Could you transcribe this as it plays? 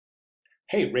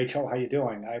Hey, Rachel, how you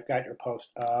doing? I've got your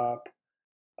post up.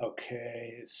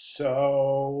 Okay,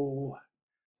 so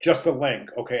just the link.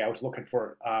 Okay, I was looking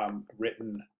for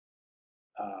written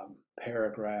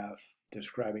paragraph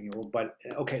describing you, but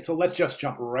okay, so let's just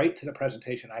jump right to the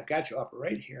presentation. I've got you up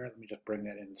right here. Let me just bring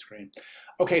that in the screen.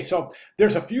 Okay, so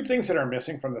there's a few things that are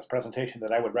missing from this presentation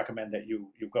that I would recommend that you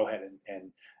go ahead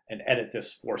and edit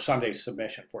this for Sunday's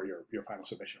submission for your final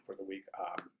submission for the week.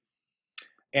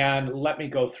 And let me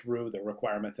go through the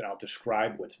requirements and I'll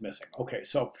describe what's missing. Okay,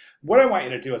 so what I want you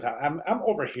to do is I'm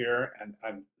over here and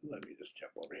let me just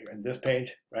jump over here in this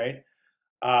page, right?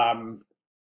 Um,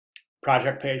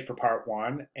 project page for part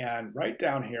one. And right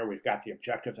down here, we've got the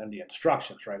objectives and the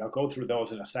instructions, right? I'll go through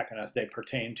those in a second as they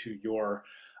pertain to your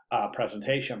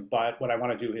presentation. But what I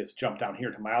want to do is jump down here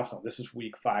to milestone. This is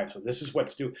week 5. So this is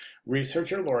what's due.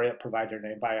 Researcher laureate provide their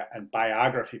name and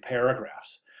biography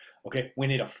paragraphs. Okay, we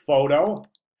need a photo,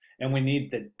 and we need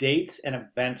the dates and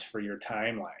events for your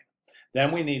timeline.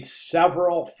 Then we need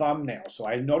several thumbnails. So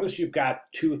I noticed you've got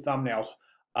 2 thumbnails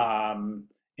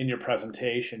in your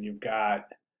presentation. You've got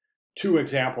 2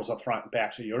 examples of front and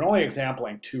back. So you're only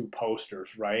exempling 2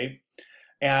 posters, right?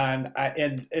 And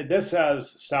this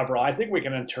says several. I think we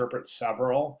can interpret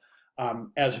several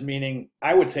as meaning,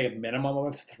 I would say a minimum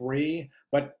of 3,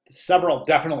 but several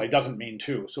definitely doesn't mean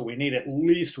 2. So we need at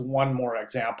least 1 more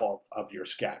example of your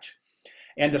sketch.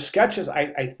 And the sketches,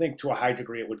 I think to a high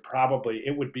degree,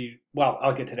 it would be, well,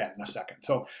 I'll get to that in a second.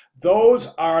 So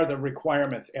those are the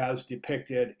requirements as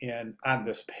depicted on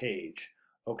this page.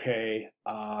 Okay,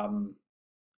 where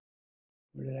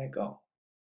did I go?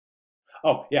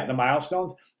 Oh, yeah, the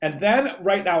milestones. And then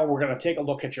right now we're going to take a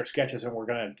look at your sketches and we're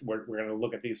going to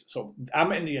look at these. So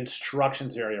I'm in the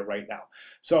instructions area right now.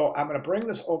 So I'm going to bring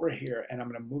this over here and I'm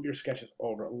going to move your sketches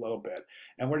over a little bit.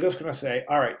 And we're just going to say,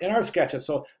 all right, in our sketches,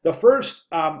 so the first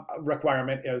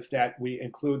requirement is that we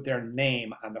include their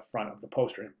name on the front of the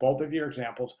poster. In both of your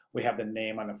examples, we have the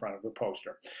name on the front of the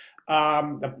poster.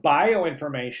 The bio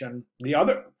information,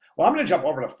 well, I'm going to jump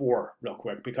over to 4 real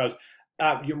quick because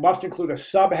you must include a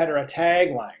subhead or a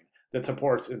tagline that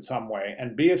supports in some way,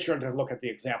 and be sure to look at the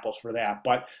examples for that.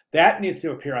 But that needs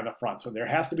to appear on the front, so there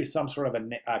has to be some sort of a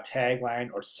tagline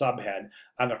or subhead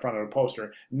on the front of the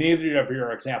poster. Neither of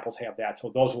your examples have that, so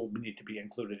those will need to be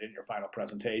included in your final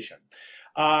presentation.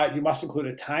 You must include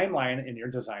a timeline in your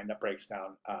design that breaks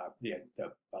down the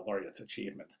laureate's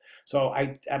achievements. So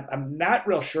I'm not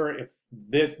real sure if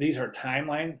these are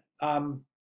timeline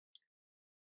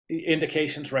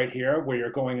indications right here where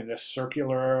you're going in this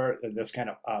circular, this kind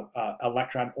of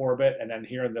electron orbit, and then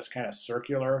here in this kind of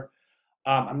circular.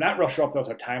 I'm not real sure if those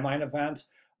are timeline events,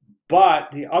 but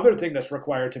the other thing that's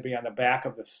required to be on the back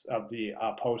of the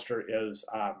poster is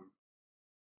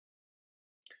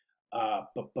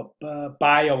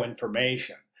bio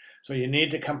information. So you need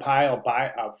to compile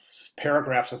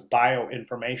paragraphs of bio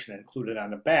information included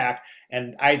on the back,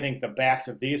 and I think the backs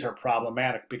of these are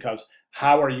problematic because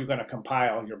how are you going to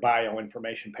compile your bio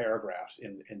information paragraphs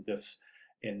in these?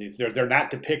 They're not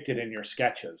depicted in your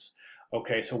sketches.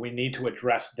 Okay, so we need to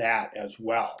address that as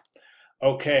well.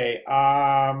 Okay,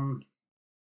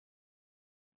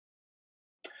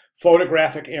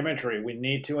 photographic imagery. We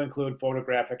need to include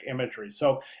photographic imagery.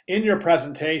 So in your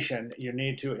presentation, you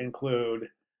need to include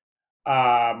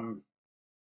their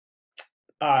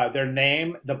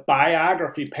name, the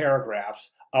biography paragraphs,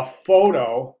 a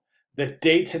photo, the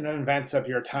dates and events of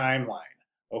your timeline.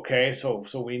 Okay, so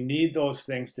we need those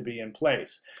things to be in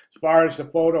place. As far as the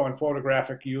photo and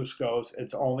photographic use goes,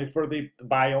 it's only for the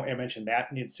bio image, and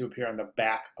that needs to appear on the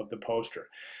back of the poster.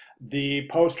 The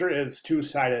poster is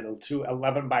 2-sided,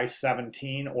 11 by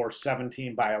 17 or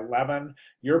 17 by 11.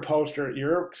 Your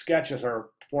sketches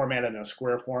are formatted in a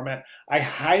square format. I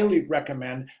highly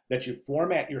recommend that you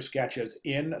format your sketches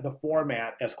in the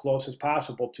format as close as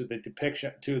possible to the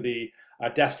depiction, to the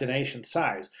destination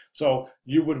size. So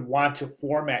you would want to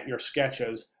format your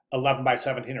sketches 11 by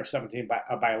 17 or 17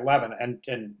 by 11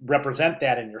 and represent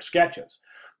that in your sketches.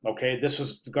 Okay, this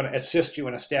is going to assist you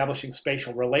in establishing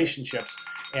spatial relationships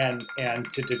and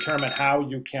to determine how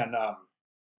you can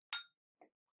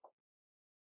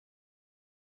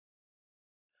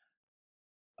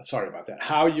sorry about that,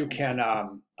 how you can I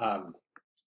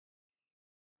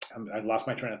lost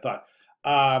my train of thought.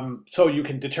 So you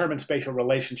can determine spatial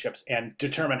relationships and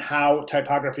determine how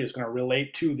typography is going to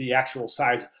relate to the actual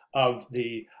size of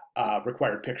the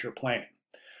required picture plane.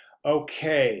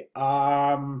 Okay.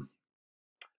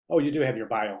 Oh, you do have your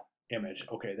bio image.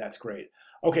 Okay, that's great.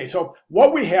 Okay, so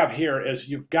what we have here is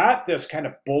you've got this kind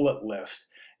of bullet list.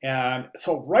 And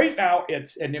so right now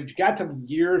and you've got some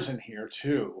years in here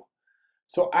too.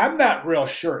 So I'm not real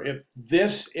sure if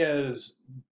this is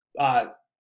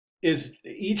is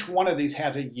each one of these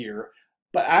has a year,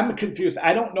 but I'm confused.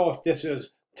 I don't know if this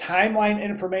is timeline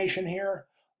information here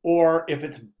or if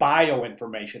it's bio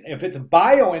information. If it's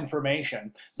bio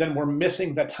information, then we're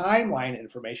missing the timeline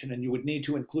information and you would need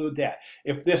to include that.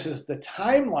 If this is the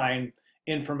timeline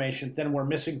information, then we're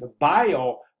missing the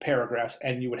bio paragraphs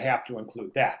and you would have to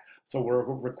include that. So we're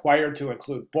required to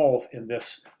include both in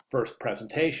this first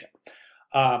presentation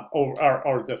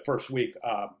or the first week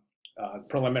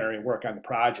preliminary work on the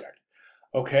project.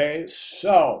 Okay,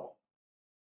 so,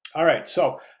 all right,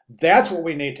 so that's what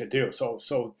we need to do. So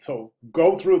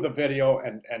go through the video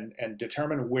and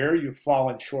determine where you've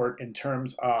fallen short in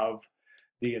terms of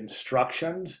the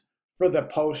instructions for the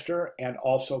poster and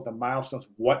also the milestones,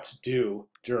 what's due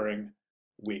during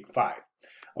week 5.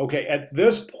 Okay, at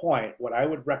this point, what I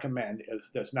would recommend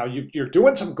is this. Now, you're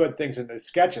doing some good things in the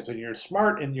sketches, and you're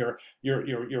smart in you're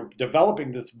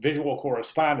developing this visual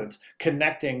correspondence,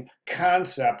 connecting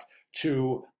concept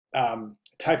to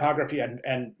typography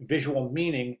and visual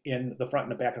meaning in the front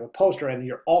and the back of the poster, and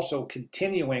you're also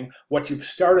continuing what you've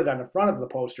started on the front of the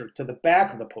poster to the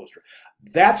back of the poster.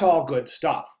 That's all good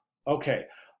stuff. Okay.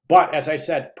 But as I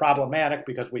said, problematic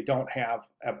because we don't have,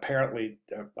 apparently,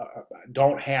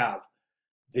 don't have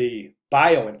the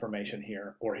bio information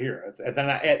here or here.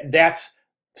 That's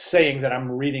saying that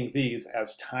I'm reading these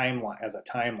as a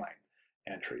timeline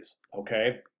entries,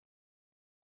 okay?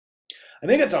 I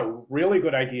think it's a really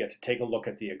good idea to take a look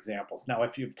at the examples. Now,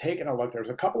 if you've taken a look, there's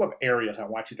a couple of areas I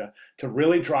want you to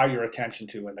really draw your attention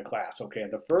to in the class, okay?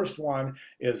 The first one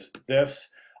is this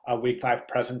week 5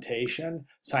 presentation,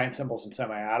 sign symbols and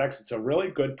semiotics. It's a really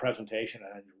good presentation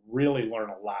and you really learn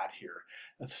a lot here,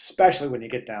 especially when you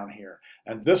get down here.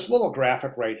 And this little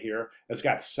graphic right here has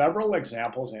got several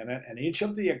examples in it, and each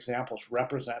of the examples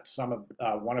represents some of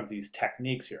one of these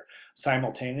techniques here: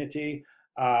 simultaneity,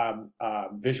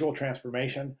 visual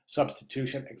transformation,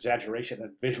 substitution, exaggeration,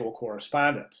 and visual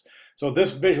correspondence. So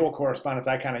this visual correspondence,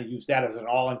 I kind of use that as an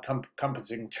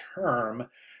all-encompassing term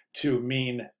to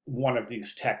mean one of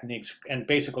these techniques, and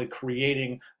basically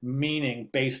creating meaning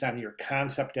based on your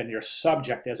concept and your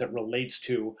subject as it relates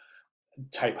to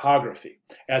typography,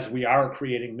 as we are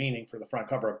creating meaning for the front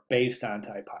cover based on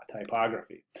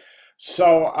typography.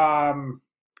 So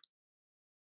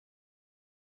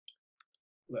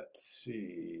let's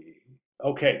see.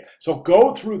 Okay, so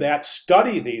go through that,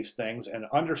 study these things, and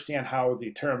understand how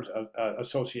the terms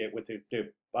associate with the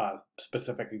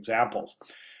specific examples.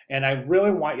 And I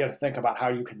really want you to think about how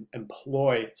you can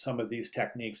employ some of these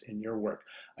techniques in your work.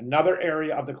 Another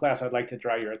area of the class I'd like to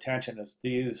draw your attention is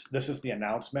this is the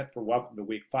announcement for Welcome to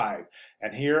Week 5.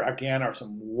 And here again are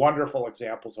some wonderful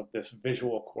examples of this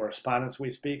visual correspondence we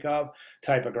speak of,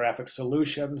 typographic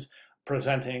solutions,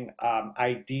 presenting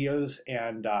ideas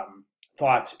and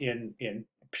thoughts in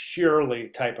purely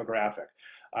typographic,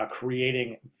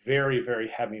 creating very, very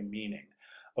heavy meaning.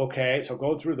 Okay, so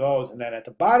go through those, and then at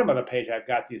the bottom of the page, I've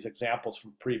got these examples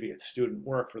from previous student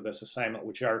work for this assignment,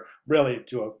 which are really,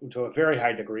 to a very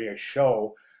high degree,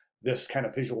 show this kind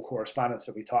of visual correspondence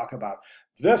that we talk about.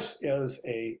 This is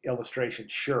a illustration,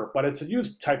 sure, but it's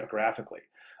used typographically.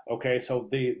 Okay, so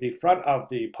the front of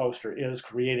the poster is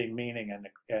creating meaning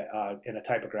in a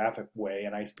typographic way,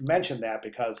 and I mentioned that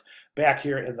because back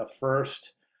here in the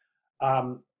first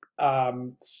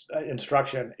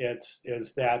instruction,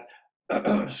 is that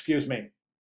excuse me,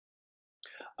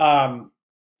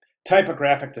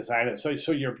 typographic design.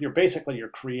 So you're basically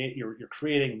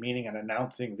creating meaning and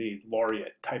announcing the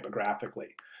laureate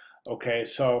typographically. Okay,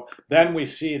 so then we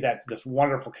see that this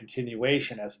wonderful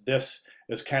continuation as this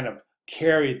is kind of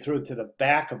carried through to the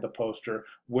back of the poster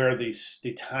where the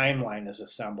timeline is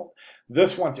assembled.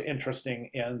 This one's interesting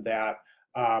in that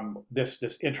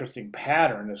this interesting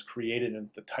pattern is created in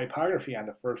the typography on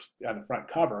the front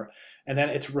cover, and then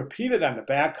it's repeated on the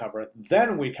back cover.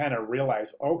 Then we kind of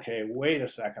realize, okay, wait a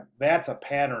second, that's a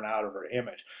pattern out of our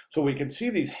image. So we can see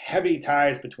these heavy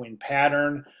ties between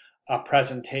pattern,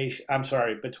 presentation. I'm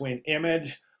sorry, between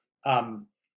image,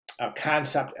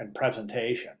 concept, and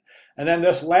presentation. And then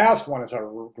this last one is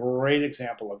a great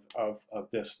example of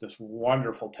this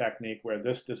wonderful technique where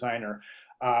this designer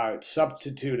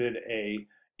substituted a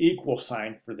equal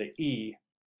sign for the E,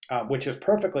 which is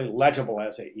perfectly legible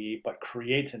as a E, but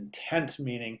creates intense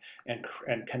meaning and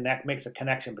makes a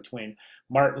connection between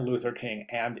Martin Luther King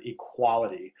and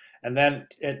equality. And then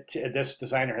this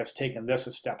designer has taken this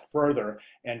a step further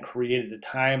and created a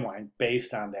timeline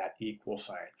based on that equal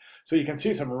sign. So you can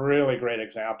see some really great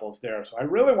examples there. So I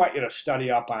really want you to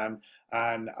study up on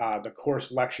the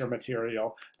course lecture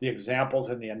material, the examples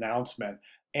in the announcement,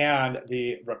 and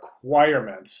the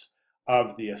requirements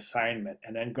of the assignment,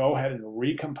 and then go ahead and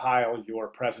recompile your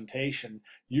presentation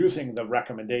using the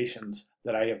recommendations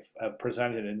that I have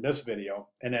presented in this video,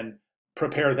 and then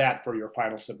prepare that for your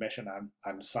final submission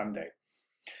on Sunday.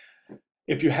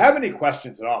 If you have any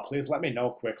questions at all, please let me know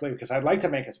quickly, because I'd like to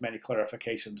make as many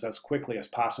clarifications as quickly as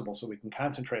possible so we can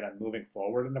concentrate on moving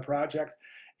forward in the project.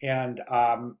 And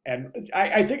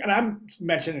I think, and I'm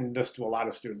mentioning this to a lot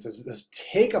of students, is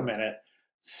take a minute,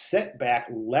 sit back,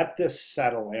 let this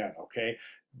settle in, okay?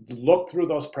 Look through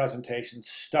those presentations,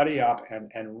 study up,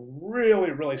 and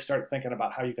really, really start thinking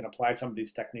about how you can apply some of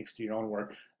these techniques to your own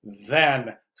work,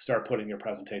 then start putting your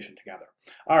presentation together.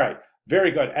 All right.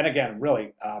 Very good. And again,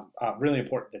 really, really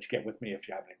important that you get with me if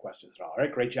you have any questions at all. All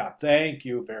right, great job. Thank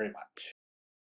you very much.